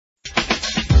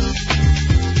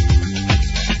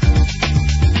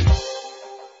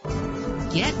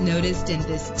noticed in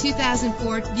this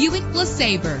 2004 Buick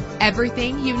LeSabre.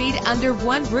 Everything you need under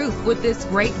one roof with this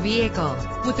great vehicle.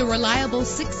 With a reliable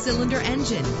 6-cylinder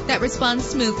engine that responds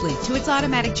smoothly to its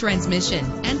automatic transmission.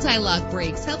 Anti-lock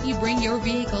brakes help you bring your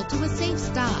vehicle to a safe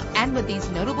stop. And with these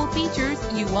notable features,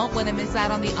 you won't want to miss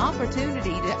out on the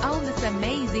opportunity to own this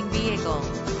amazing vehicle.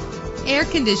 Air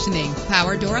conditioning,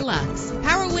 power door locks,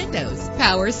 power windows,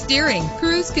 power steering,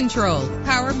 cruise control,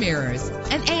 power mirrors,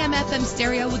 an AM/FM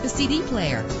stereo with a CD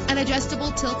player, an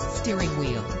adjustable tilt steering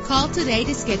wheel. Call today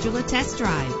to schedule a test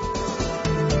drive.